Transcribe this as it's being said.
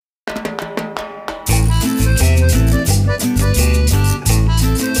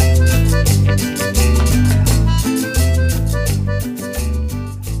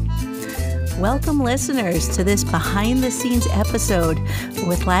listeners, to this behind-the-scenes episode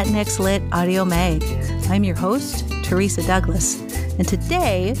with Latinx Lit Audio Mag. I'm your host, Teresa Douglas, and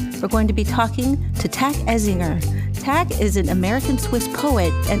today we're going to be talking to Tak Ezinger. Tak is an American-Swiss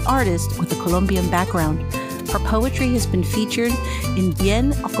poet and artist with a Colombian background. Her poetry has been featured in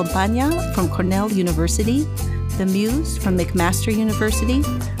Bien Acompaña from Cornell University, The Muse from McMaster University,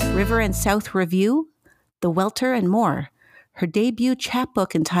 River and South Review, The Welter, and more. Her debut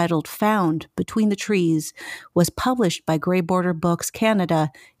chapbook entitled Found Between the Trees was published by Grey Border Books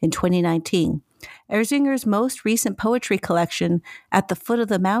Canada in 2019. Ezinger's most recent poetry collection, At the Foot of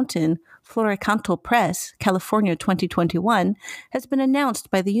the Mountain, Floricanto Press, California 2021, has been announced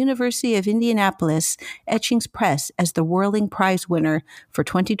by the University of Indianapolis Etchings Press as the Whirling Prize winner for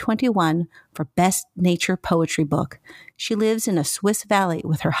 2021 for Best Nature Poetry Book. She lives in a Swiss valley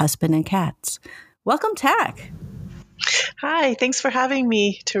with her husband and cats. Welcome, Tak. Hi, thanks for having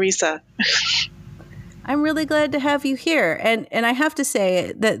me, Teresa. I'm really glad to have you here. And I have to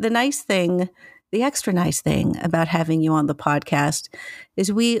say that the extra nice thing about having you on the podcast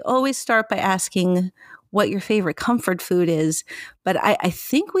is we always start by asking what your favorite comfort food is. But I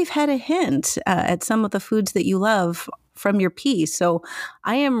think we've had a hint at some of the foods that you love from your piece. So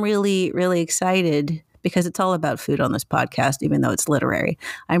I am really, really excited because it's all about food on this podcast, even though it's literary.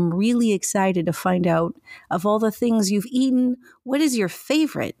 I'm really excited to find out, of all the things you've eaten, what is your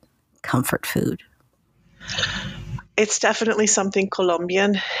favorite comfort food? It's definitely something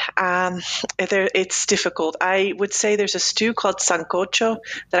Colombian. It's difficult. I would say there's a stew called sancocho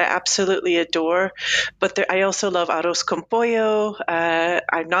that I absolutely adore, but I also love arroz con pollo.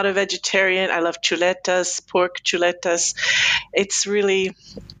 I'm not a vegetarian. I love chuletas, pork chuletas.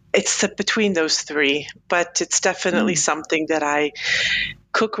 It's between those three, but it's definitely something that I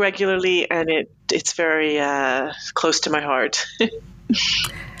cook regularly, and it's very close to my heart.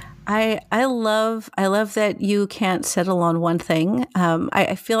 I love that you can't settle on one thing.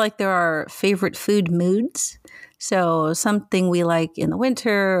 I feel like there are favorite food moods. So something we like in the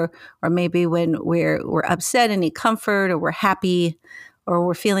winter, or maybe when we're upset and need comfort, or we're happy, or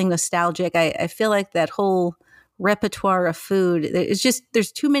we're feeling nostalgic. I feel like that whole repertoire of food,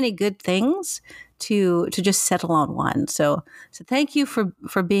 there's too many good things to just settle on one. So thank you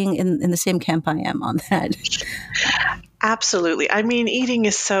for being in the same camp I am on that. Absolutely. I mean, eating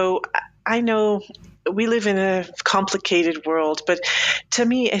is I know we live in a complicated world, but to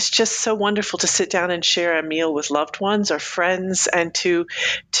me, it's just so wonderful to sit down and share a meal with loved ones or friends, and to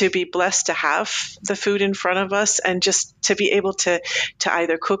be blessed to have the food in front of us, and just to be able to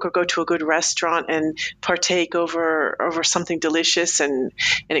either cook or go to a good restaurant and partake over something delicious and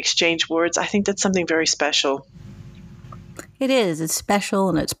exchange words. I think that's something very special. It is. It's special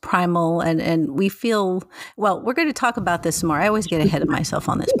and it's primal, and we feel, well, we're going to talk about this more. I always get ahead of myself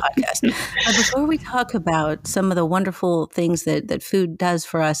on this podcast. But before we talk about some of the wonderful things that food does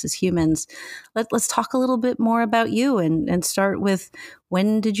for us as humans, let's talk a little bit more about you and start with,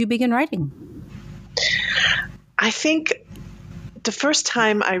 when did you begin writing? I think the first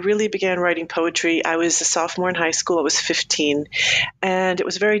time I really began writing poetry, I was a sophomore in high school. I was 15, and it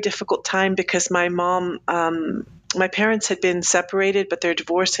was a very difficult time because my mom, my parents had been separated, but their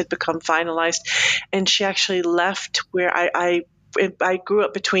divorce had become finalized, and she actually left where I grew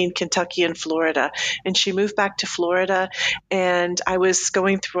up between Kentucky and Florida, and she moved back to Florida, and I was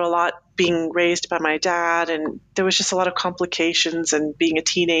going through a lot being raised by my dad, and there was just a lot of complications and being a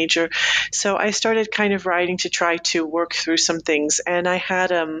teenager. So I started kind of writing to try to work through some things, and I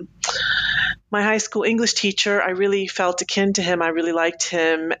had my high school English teacher. I really felt akin to him. I really liked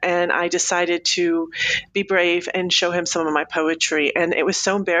him, and I decided to be brave and show him some of my poetry. And it was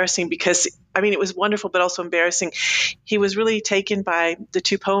so embarrassing because, I mean, it was wonderful, but also embarrassing. He was really taken by the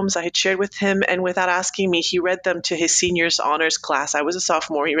two poems I had shared with him, and without asking me, he read them to his seniors honors class. I was a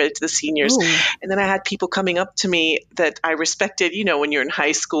sophomore. He read it to the seniors. Ooh. And then I had people coming up to me that I respected, when you're in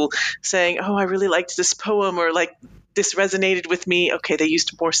high school, saying, "Oh, I really liked this poem," or like, "This resonated with me." Okay, they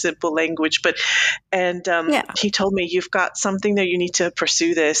used more simple language, but he told me, "You've got something there. You need to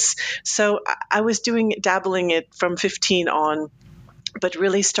pursue this." So I was dabbling it from 15 on, but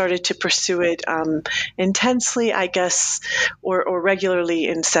really started to pursue it intensely, I guess, or regularly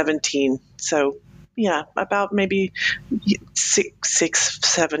in 17. So yeah, about maybe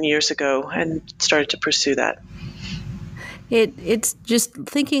 7 years ago, and started to pursue that. It's just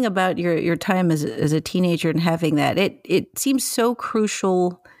thinking about your time as a teenager and having that. It seems so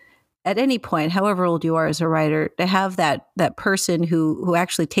crucial at any point, however old you are as a writer, to have that person who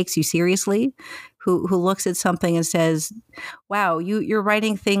actually takes you seriously, who looks at something and says, "Wow, you're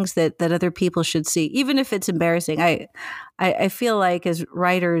writing things that other people should see," even if it's embarrassing. I feel like as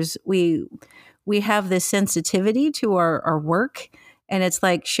writers, we we have this sensitivity to our work, and it's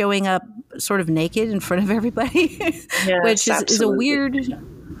like showing up sort of naked in front of everybody, which Yes, is a absolutely. weird,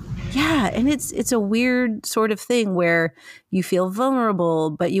 yeah, and it's a weird sort of thing where you feel vulnerable,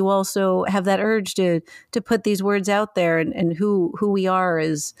 but you also have that urge to put these words out there and who we are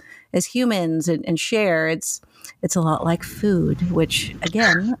as humans and share. It's a lot like food, which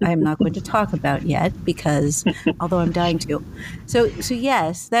again I'm not going to talk about yet because although I'm dying to. So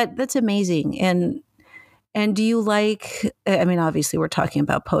yes, that's amazing. And do you like, I mean, obviously we're talking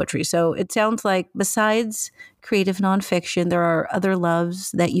about poetry. So it sounds like besides creative nonfiction, there are other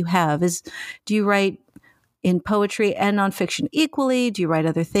loves that you have. Do you write in poetry and nonfiction equally? Do you write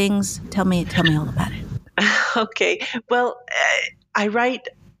other things? Tell me all about it. Okay. Well,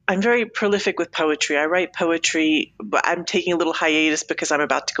 I'm very prolific with poetry. I write poetry, but I'm taking a little hiatus because I'm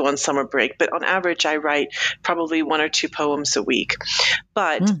about to go on summer break. But on average, I write probably 1 or 2 poems a week.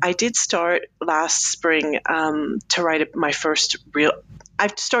 But I did start last spring to write my first real.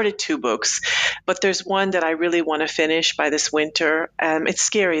 I've started 2 books, but there's one that I really want to finish by this winter. It's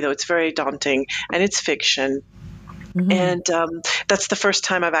scary, though. It's very daunting, and it's fiction. And that's the first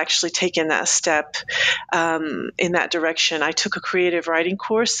time I've actually taken that step in that direction. I took a creative writing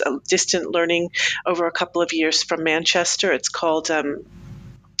course, a distant learning over a couple of years from Manchester. It's called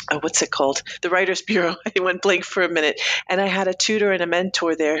what's it called? The Writers Bureau. I went blank for a minute. And I had a tutor and a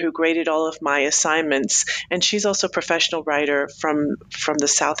mentor there who graded all of my assignments. And she's also a professional writer from the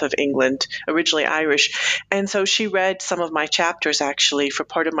south of England, originally Irish. And so she read some of my chapters actually for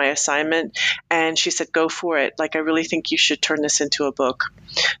part of my assignment. And she said, go for it. Like, I really think you should turn this into a book.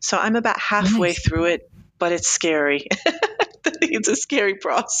 So I'm about halfway through it, but it's scary. It's a scary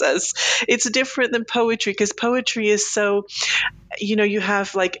process. It's different than poetry because poetry is so, you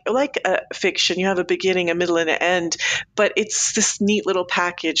have like a fiction, you have a beginning, a middle, and an end, but it's this neat little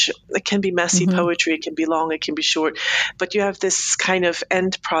package. It can be messy poetry, it can be long, it can be short, but you have this kind of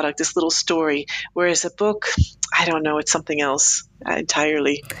end product, this little story. Whereas a book, I don't know, it's something else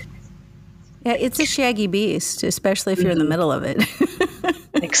entirely. Yeah, it's a shaggy beast, especially if you're in the middle of it.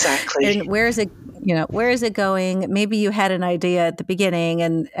 Exactly. And where is it going? Maybe you had an idea at the beginning.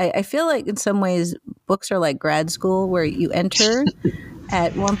 And I feel like in some ways, books are like grad school where you enter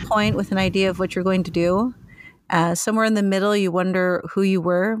at one point with an idea of what you're going to do. Somewhere in the middle, you wonder who you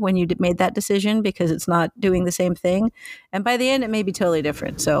were when you made that decision because it's not doing the same thing. And by the end, it may be totally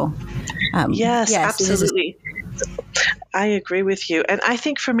different. So, yes, absolutely. I agree with you. And I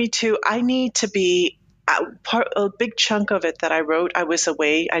think for me too, I need to be a big chunk of it that I wrote. I was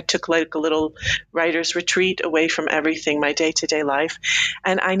away. I took like a little writer's retreat away from everything, my day-to-day life.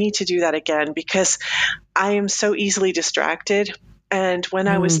 And I need to do that again because I am so easily distracted. And when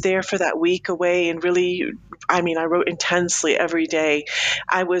I was there for that week away and really, I wrote intensely every day.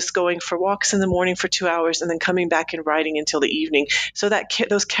 I was going for walks in the morning for 2 hours and then coming back and writing until the evening. So that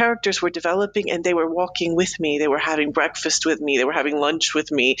those characters were developing and they were walking with me. They were having breakfast with me. They were having lunch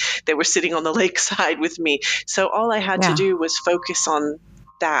with me. They were sitting on the lakeside with me. So all I had to do was focus on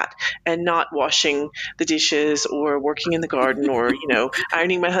that and not washing the dishes or working in the garden or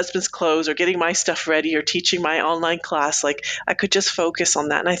ironing my husband's clothes or getting my stuff ready or teaching my online class. Like, I could just focus on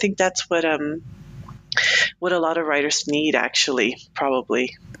that. And I think that's what a lot of writers need, actually,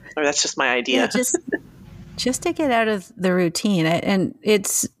 probably, or that's just my idea. Yeah, just to get out of the routine. And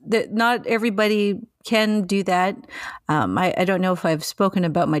it's that not everybody can do that. I don't know if I've spoken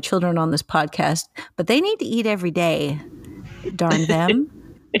about my children on this podcast, but they need to eat every day. Darn them.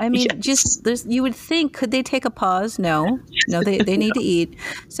 I mean, Yes. you would think, could they take a pause? No, they need to eat.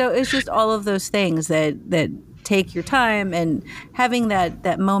 So it's just all of those things that take your time, and having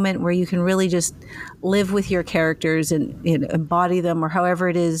that moment where you can really just live with your characters and embody them, or however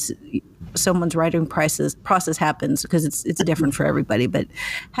it is someone's writing process happens, because it's different for everybody. But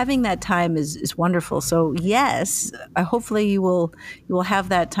having that time is wonderful. So yes, hopefully you will have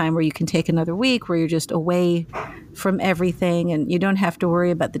that time where you can take another week where you're just away from everything and you don't have to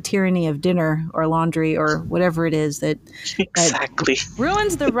worry about the tyranny of dinner or laundry or whatever it is that Exactly.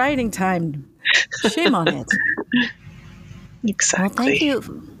 ruins the writing time. Shame on it. Exactly.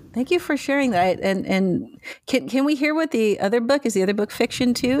 Well, thank you for sharing that. And can we hear what the other book is? The other book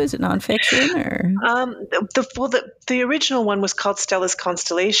fiction too? Is it nonfiction or? The original one was called Stella's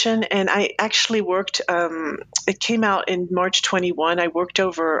Constellation, and I actually worked. It came out in March 21. I worked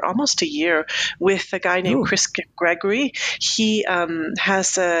over almost a year with a guy named Chris Gregory. He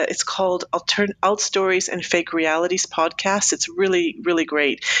has it's called Alt Stories and Fake Realities podcast. It's really, really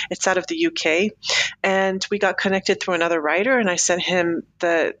great. It's out of the UK, and we got connected through another writer, and I sent him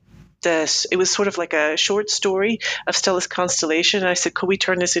the it was sort of like a short story of Stella's constellation. And I said, could we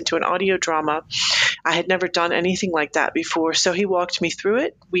turn this into an audio drama? I had never done anything like that before. So he walked me through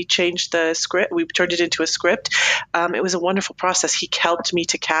it. We changed the script. We turned it into a script. It was a wonderful process. He helped me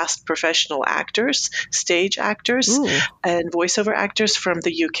to cast professional actors, stage actors, and voiceover actors from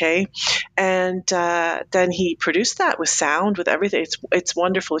the UK. And then he produced that with sound, with everything. It's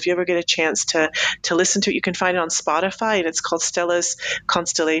wonderful. If you ever get a chance to listen to it, you can find it on Spotify, and it's called Stella's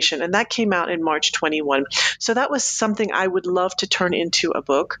Constellation. And that came out in March 21. So that was something I would love to turn into a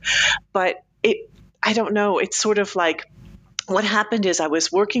book. But I don't know. It's sort of like, what happened is I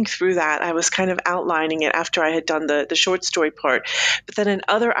was working through that. I was kind of outlining it after I had done the short story part. But then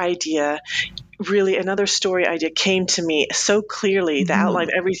another story idea came to me so clearly that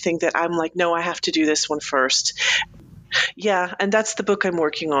outlined everything that I'm like, no, I have to do this one first. Yeah, and that's the book I'm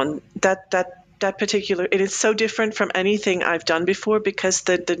working on. That particular, it is so different from anything I've done before, because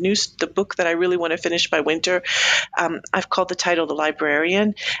the book that I really want to finish by winter, I've called the title The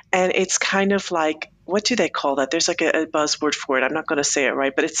Librarian, and it's kind of like, what do they call that? There's like a buzzword for it. I'm not going to say it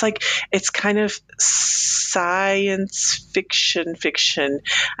right, but it's kind of science fiction,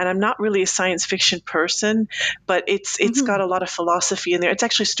 and I'm not really a science fiction person, but it's got a lot of philosophy in there. It's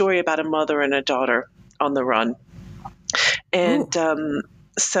actually a story about a mother and a daughter on the run, and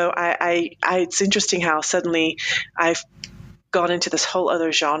so it's interesting how suddenly I've gone into this whole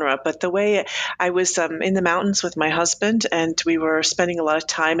other genre. But the way I was in the mountains with my husband, and we were spending a lot of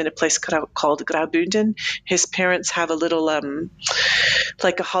time in a place called Graubünden. His parents have a little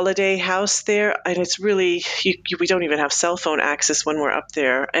like a holiday house there, and it's really we don't even have cell phone access when we're up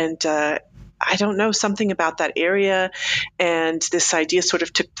there. And I don't know, something about that area, and this idea sort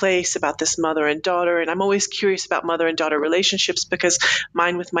of took place about this mother and daughter. And I'm always curious about mother and daughter relationships, because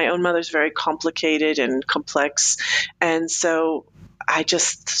mine with my own mother is very complicated and complex. And so I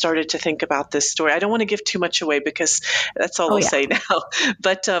just started to think about this story. I don't want to give too much away, because that's all I'll say now.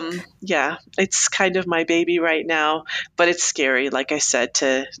 But it's kind of my baby right now, but it's scary, like I said,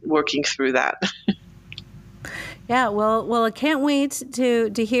 to working through that. Yeah, well, I can't wait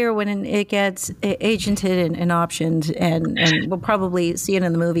to hear when it gets agented and optioned, and we'll probably see it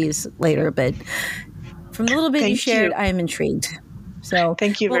in the movies later. But from the little bit you shared, I am intrigued. So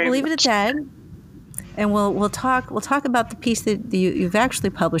thank you very much. We'll leave it at that, and we'll talk about the piece that you've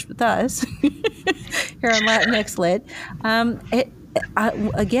actually published with us here on Latinx Lit.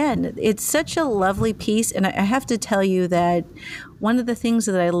 Again, it's such a lovely piece, and I have to tell you that one of the things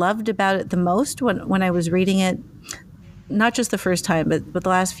that I loved about it the most when I was reading it, not just the first time, but the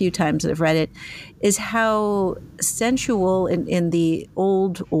last few times that I've read it, is how sensual in the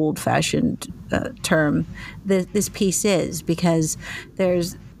old-fashioned term this piece is, because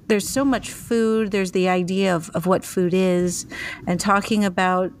there's so much food. There's the idea of what food is, and talking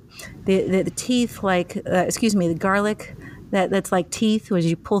about the teeth, the garlic. That's like teeth as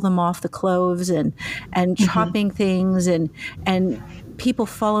you pull them off the cloves, and chopping things, and people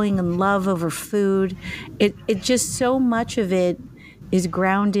falling in love over food. It just, so much of it is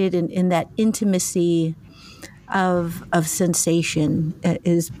grounded in that intimacy of sensation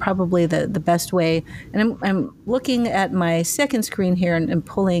is probably the best way. And I'm looking at my second screen here and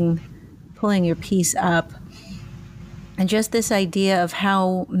pulling your piece up, and just this idea of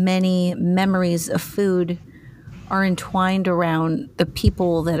how many memories of food are entwined around the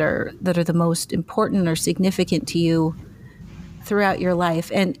people that are the most important or significant to you throughout your life.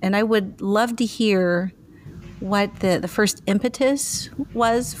 And I would love to hear what the first impetus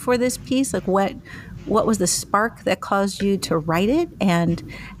was for this piece. Like what was the spark that caused you to write it, and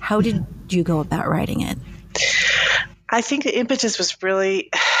how did you go about writing it? I think the impetus was really,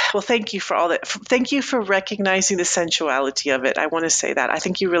 well, thank you for all that. Thank you for recognizing the sensuality of it. I want to say that. I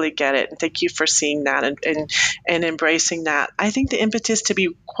think you really get it. And thank you for seeing that and embracing that. I think the impetus, to be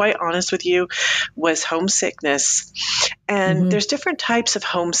quite honest with you, was homesickness. And there's different types of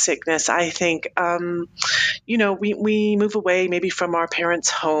homesickness. I think, we move away maybe from our parents'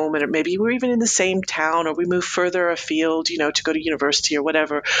 home, and maybe we're even in the same town, or we move further afield, to go to university or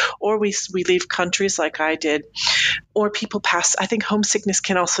whatever, or we leave countries like I did, or people pass. I think homesickness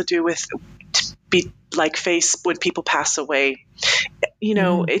can also do with face when people pass away.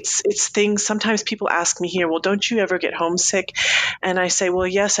 It's things. Sometimes people ask me here, well, don't you ever get homesick? And I say, well,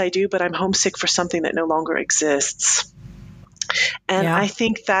 yes, I do, but I'm homesick for something that no longer exists. And I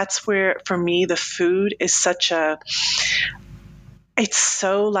think that's where, for me, the food is it's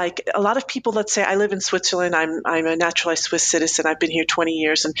so like a lot of people, let's say I live in Switzerland, I'm a naturalized Swiss citizen, I've been here 20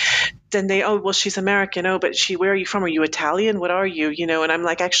 years, and then they, oh, well, she's American. Oh, but where are you from? Are you Italian? What are you? And I'm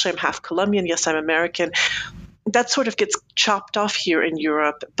like, actually, I'm half Colombian. Yes, I'm American. that sort of gets chopped off here in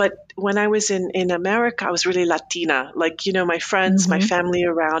Europe. But when I was in America, I was really Latina. Like, my friends, my family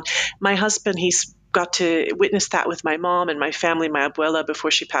around. My husband, he's got to witness that with my mom and my family, my abuela,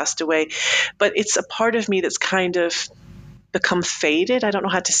 before she passed away. But it's a part of me that's kind of become faded. I don't know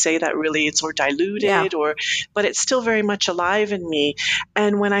how to say that really. It's or diluted but it's still very much alive in me.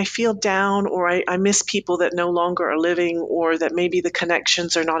 And when I feel down or I miss people that no longer are living, or that maybe the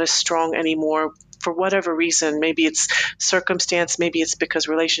connections are not as strong anymore for whatever reason, maybe it's circumstance, maybe it's because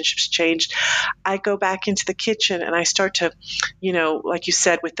relationships changed, I go back into the kitchen and I start to, like you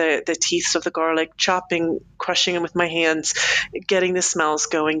said, with the teeth of the garlic, chopping, crushing them with my hands, getting the smells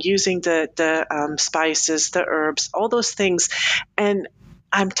going, using the spices, the herbs, all those things. And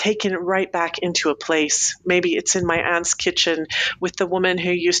I'm taken right back into a place. Maybe it's in my aunt's kitchen with the woman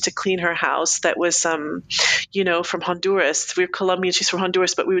who used to clean her house that was, from Honduras. We're Colombian, she's from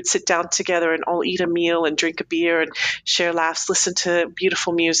Honduras, but we would sit down together and all eat a meal and drink a beer and share laughs, listen to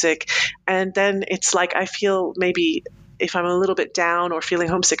beautiful music. And then it's like I feel maybe if I'm a little bit down or feeling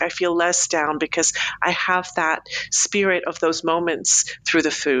homesick, I feel less down because I have that spirit of those moments through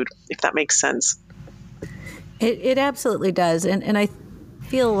the food, if that makes sense. It absolutely does. And I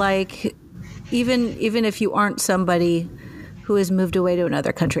feel like even if you aren't somebody who has moved away to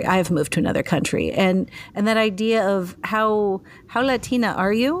another country, I have moved to another country, and that idea of how Latina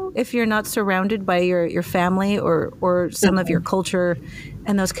are you if you're not surrounded by your family or some of your culture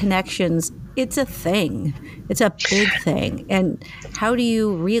and those connections, it's a thing. It's a big thing. And how do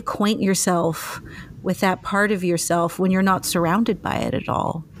you reacquaint yourself with that part of yourself when you're not surrounded by it at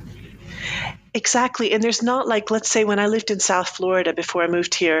all? Exactly. And there's not like, let's say when I lived in South Florida before I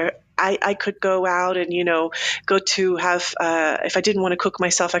moved here, I could go out and, go to have, if I didn't want to cook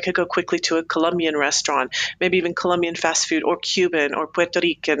myself, I could go quickly to a Colombian restaurant, maybe even Colombian fast food or Cuban or Puerto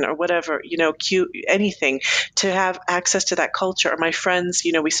Rican or whatever, anything to have access to that culture. Or my friends,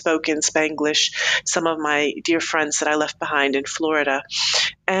 we spoke in Spanglish, some of my dear friends that I left behind in Florida.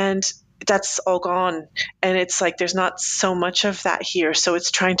 And that's all gone. And it's like there's not so much of that here. So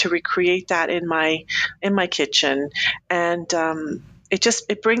it's trying to recreate that in my kitchen. And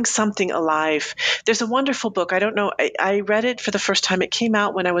it brings something alive. There's a wonderful book. I don't know. I read it for the first time. It came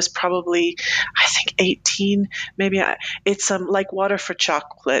out when I was probably, I think, 18. Maybe it's Like Water for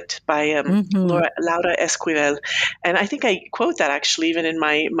Chocolate by Laura Esquivel. And I think I quote that actually even in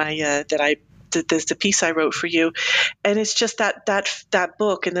my there's the piece I wrote for you. And it's just that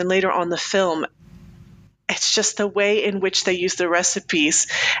book. And then later on the film, it's just the way in which they use the recipes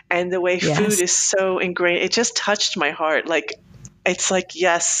and the way food is so ingrained. It just touched my heart. It's like,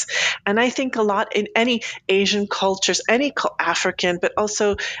 yes. And I think a lot in any Asian cultures, any African, but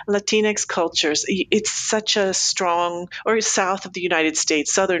also Latinx cultures, it's such a strong, or south of the United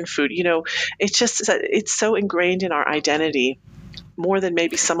States, Southern food, it's so ingrained in our identity more than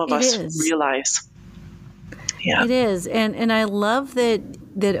maybe some of us realize. Yeah. It is. And I love that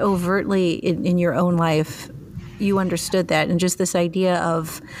overtly in your own life, you understood that. And just this idea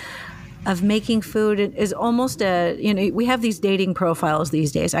of making food is almost we have these dating profiles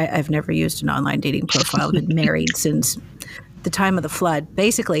these days. I've never used an online dating profile. I've been married since the time of the flood,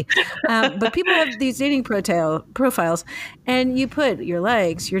 basically. But people have these dating profiles, and you put your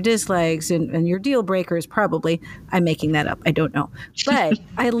likes, your dislikes, and your deal breakers, probably. I'm making that up. I don't know. But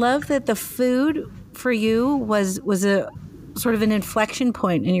I love that the food for you was a sort of an inflection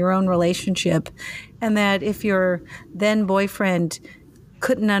point in your own relationship, and that if your then boyfriend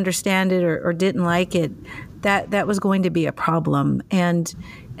couldn't understand it or didn't like it, that was going to be a problem, and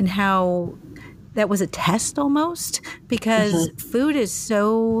how that was a test almost, because food is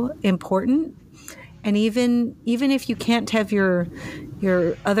so important. And even if you can't have your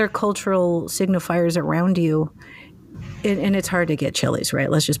other cultural signifiers around you, and it's hard to get chilies, right?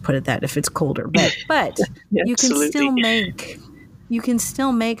 Let's just put it that if it's colder, but you can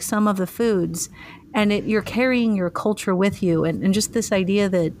still make some of the foods, and you're carrying your culture with you, and just this idea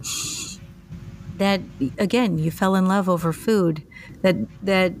that again, you fell in love over food,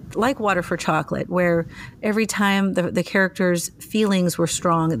 that like Water for Chocolate, where every time the character's feelings were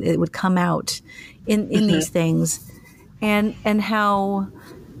strong, it would come out in these things, and how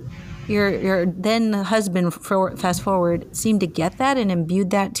your then husband, fast forward, seemed to get that and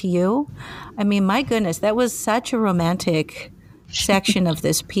imbued that to you. I mean, my goodness, that was such a romantic section of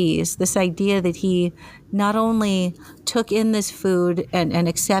this piece, this idea that he not only took in this food and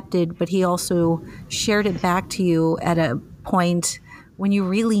accepted, but he also shared it back to you at a point when you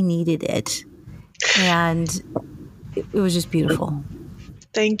really needed it. And it was just beautiful.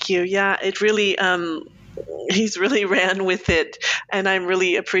 Thank you. Yeah, it really, he's really ran with it, and I'm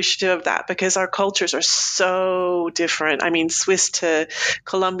really appreciative of that because our cultures are so different. I mean, Swiss to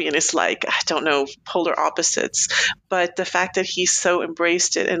Colombian is like, I don't know, polar opposites, but the fact that he's so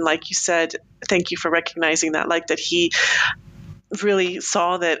embraced it, and like you said, thank you for recognizing that, like that he really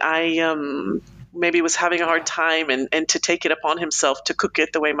saw that I maybe was having a hard time, and to take it upon himself to cook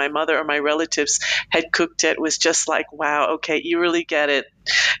it the way my mother or my relatives had cooked it was just like, wow, okay, you really get it.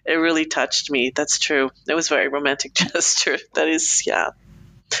 It really touched me. That's true. It was a very romantic gesture. That is, yeah.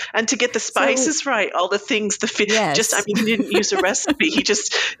 And to get the spices right, all the things, just, I mean, he didn't use a recipe.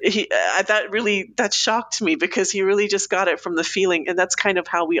 That shocked me because he really just got it from the feeling. And that's kind of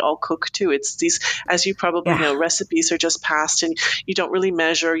how we all cook too. It's these, as you probably know, recipes are just passed and you don't really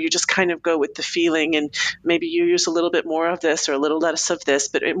measure. You just kind of go with the feeling, and maybe you use a little bit more of this or a little less of this,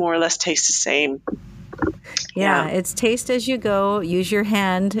 but it more or less tastes the same. Yeah, it's taste as you go. Use your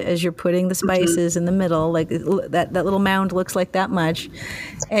hand as you're putting the spices in the middle. Like that little mound looks like that much.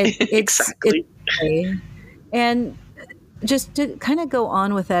 And Exactly. And just to kind of go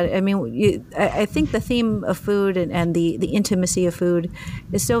on with that, I mean, I think the theme of food and the intimacy of food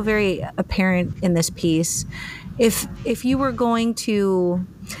is so very apparent in this piece. If you were going to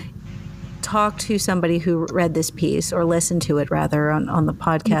talk to somebody who read this piece or listened to it rather on the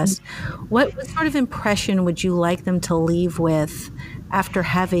podcast, what sort of impression would you like them to leave with after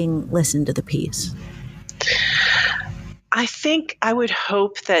having listened to the piece? I think I would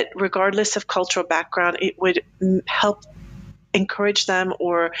hope that regardless of cultural background, it would help encourage them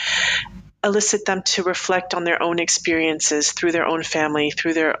or elicit them to reflect on their own experiences through their own family,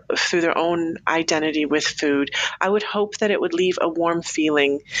 through their own identity with food. I would hope that it would leave a warm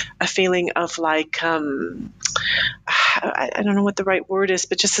feeling, a feeling of like, I don't know what the right word is,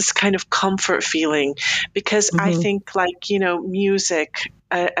 but just this kind of comfort feeling, because I think like, music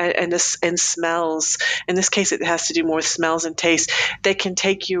and smells, in this case, it has to do more with smells and taste. They can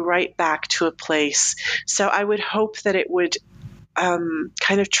take you right back to a place. So I would hope that it would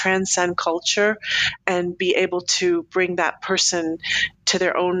kind of transcend culture and be able to bring that person to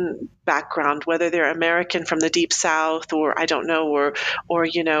their own background, whether they're American from the deep South, or I don't know, or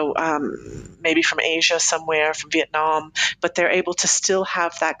maybe from Asia somewhere, from Vietnam, but they're able to still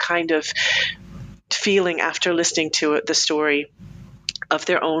have that kind of feeling after listening to the story of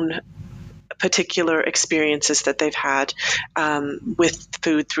their own particular experiences that they've had with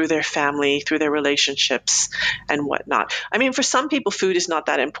food through their family, through their relationships and whatnot. I mean, for some people, food is not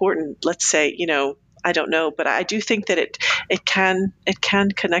that important. Let's say, I don't know, but I do think that it can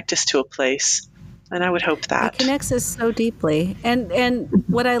connect us to a place. And I would hope that. It connects us so deeply. And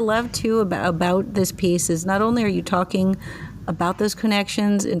what I love too about this piece is not only are you talking about those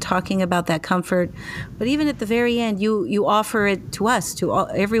connections and talking about that comfort, but even at the very end, you offer it to us, to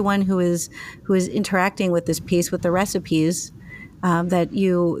everyone who is interacting with this piece, with the recipes that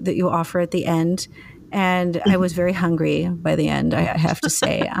you offer at the end. And I was very hungry by the end, I have to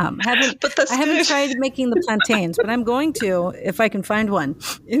say. I haven't tried making the plantains, but I'm going to if I can find one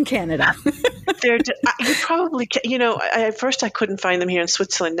in Canada. You probably can. At first I couldn't find them here in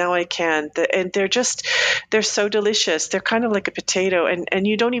Switzerland. Now I can. And they're so delicious. They're kind of like a potato, and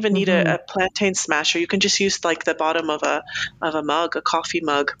you don't even need a plantain smasher. You can just use like the bottom of a mug, a coffee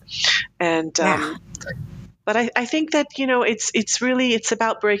mug. And but I think that, it's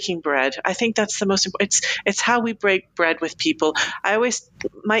about breaking bread. I think that's the most important. It's how we break bread with people.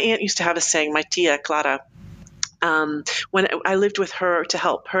 My aunt used to have a saying, my tia Clara, when I lived with her to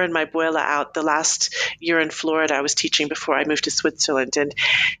help her and my abuela out the last year in Florida. I was teaching before I moved to Switzerland.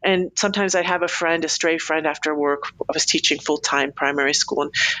 And sometimes I'd have a stray friend after work. I was teaching full-time primary school.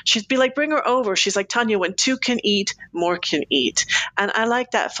 And she'd be like, bring her over. She's like, Tanya, when two can eat, more can eat. And I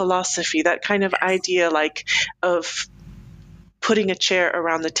like that philosophy, that kind of idea like of putting a chair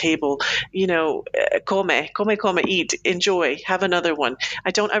around the table, come, eat, enjoy, have another one.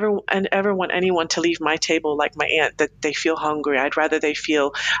 I don't ever want anyone to leave my table like my aunt, that they feel hungry. I'd rather they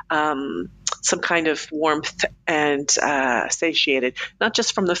feel some kind of warmth and satiated, not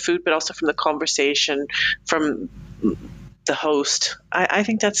just from the food, but also from the conversation, from the host. I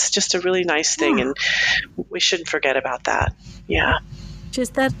think that's just a really nice thing, and we shouldn't forget about that. Yeah.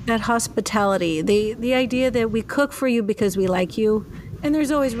 Just that hospitality, the idea that we cook for you because we like you, and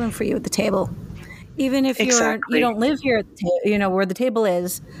there's always room for you at the table, even if you don't live here at the where the table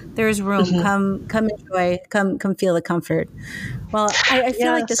is. There's room. Come enjoy. Come feel the comfort. Well, I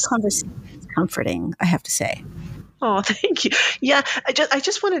feel like this conversation is comforting, I have to say. Oh, thank you. Yeah, I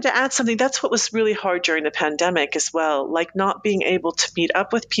just wanted to add something. That's what was really hard during the pandemic as well, like not being able to meet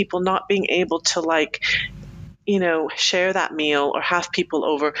up with people, not being able to share that meal or have people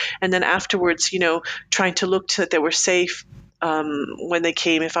over. And then afterwards, trying to look to that they were safe when they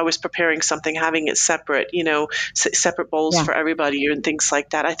came. If I was preparing something, having it separate, separate bowls for everybody and things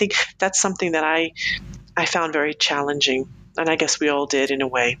like that. I think that's something that I found very challenging. And I guess we all did in a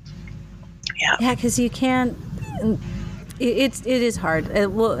way. Yeah. Yeah, because you can't. It is hard.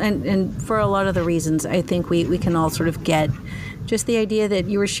 Well, and for a lot of the reasons, I think we can all sort of get just the idea that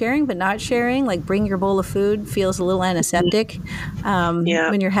you were sharing but not sharing. Like, bring your bowl of food feels a little antiseptic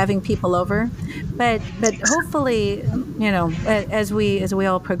when you're having people over. But hopefully, as we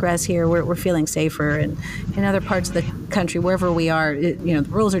all progress here, we're feeling safer. And in other parts of the country, wherever we are, the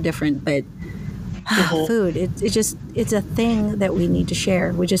rules are different, but. Food, it's a thing that we need to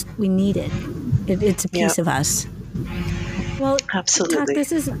share. We need it. It's a piece of us. Well, absolutely.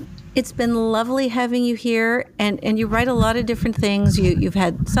 It's been lovely having you here, and you write a lot of different things. You've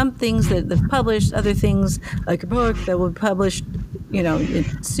had some things that have published, other things like your book that will be published,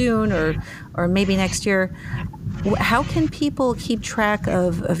 soon or maybe next year. How can people keep track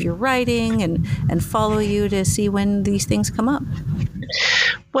of your writing and follow you to see when these things come up?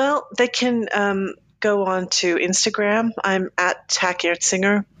 Well, they can go on to Instagram. I'm at Tak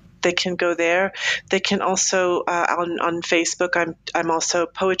Aertsinger. They can go there. They can also on Facebook. I'm also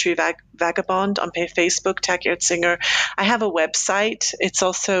Poetry Vagabond on Facebook. Tak Aertsinger. I have a website. It's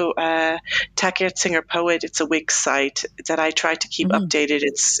also Tak Aertsinger Poet. It's a Wix site that I try to keep updated.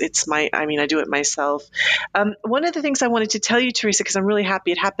 It's my. I do it myself. One of the things I wanted to tell you, Teresa, because I'm really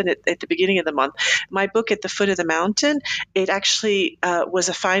happy it happened at the beginning of the month. My book, At the Foot of the Mountain, it actually was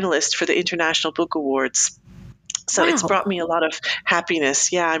a finalist for the International Book Awards. So It's brought me a lot of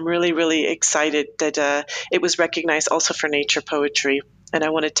happiness. Yeah, I'm really, really excited that it was recognized also for nature poetry. And I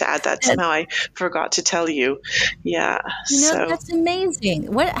wanted to add that. Somehow I forgot to tell you. Yeah. That's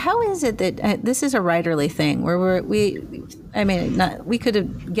amazing. How is it that this is a writerly thing where we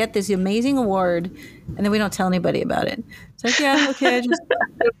could get this amazing award and then we don't tell anybody about it. It's like, yeah, okay, I just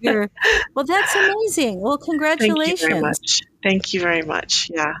here. Well, that's amazing. Well, congratulations. Thank you very much.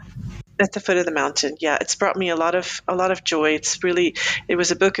 Yeah. At the Foot of the Mountain. Yeah, it's brought me a lot of joy. It was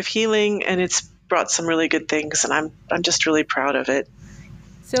a book of healing, and it's brought some really good things, and I'm just really proud of it.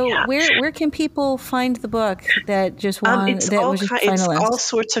 So where can people find the book that just won? It's all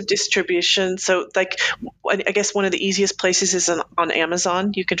sorts of distribution. So I guess one of the easiest places is on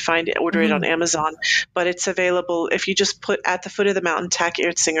Amazon. You can order it on Amazon, but it's available if you just put At the Foot of the Mountain, Tak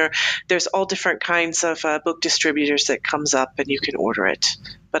Aertsinger. There's all different kinds of book distributors that comes up, and you can order it.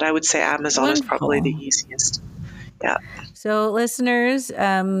 But I would say Amazon is probably the easiest. Yeah. So listeners,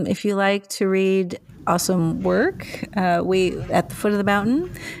 if you like to read awesome work, At the Foot of the Mountain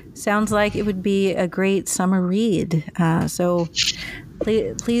sounds like it would be a great summer read. So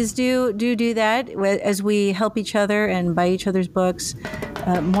please do that as we help each other and buy each other's books.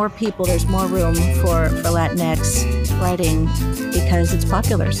 More people, there's more room for Latinx writing because it's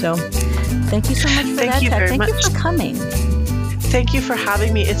popular. So thank you so much for that. Thank you for coming. Thank you for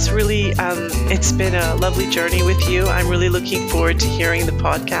having me. It's really, it's been a lovely journey with you. I'm really looking forward to hearing the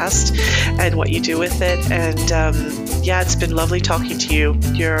podcast and what you do with it. And it's been lovely talking to you.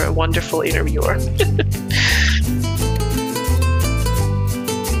 You're a wonderful interviewer.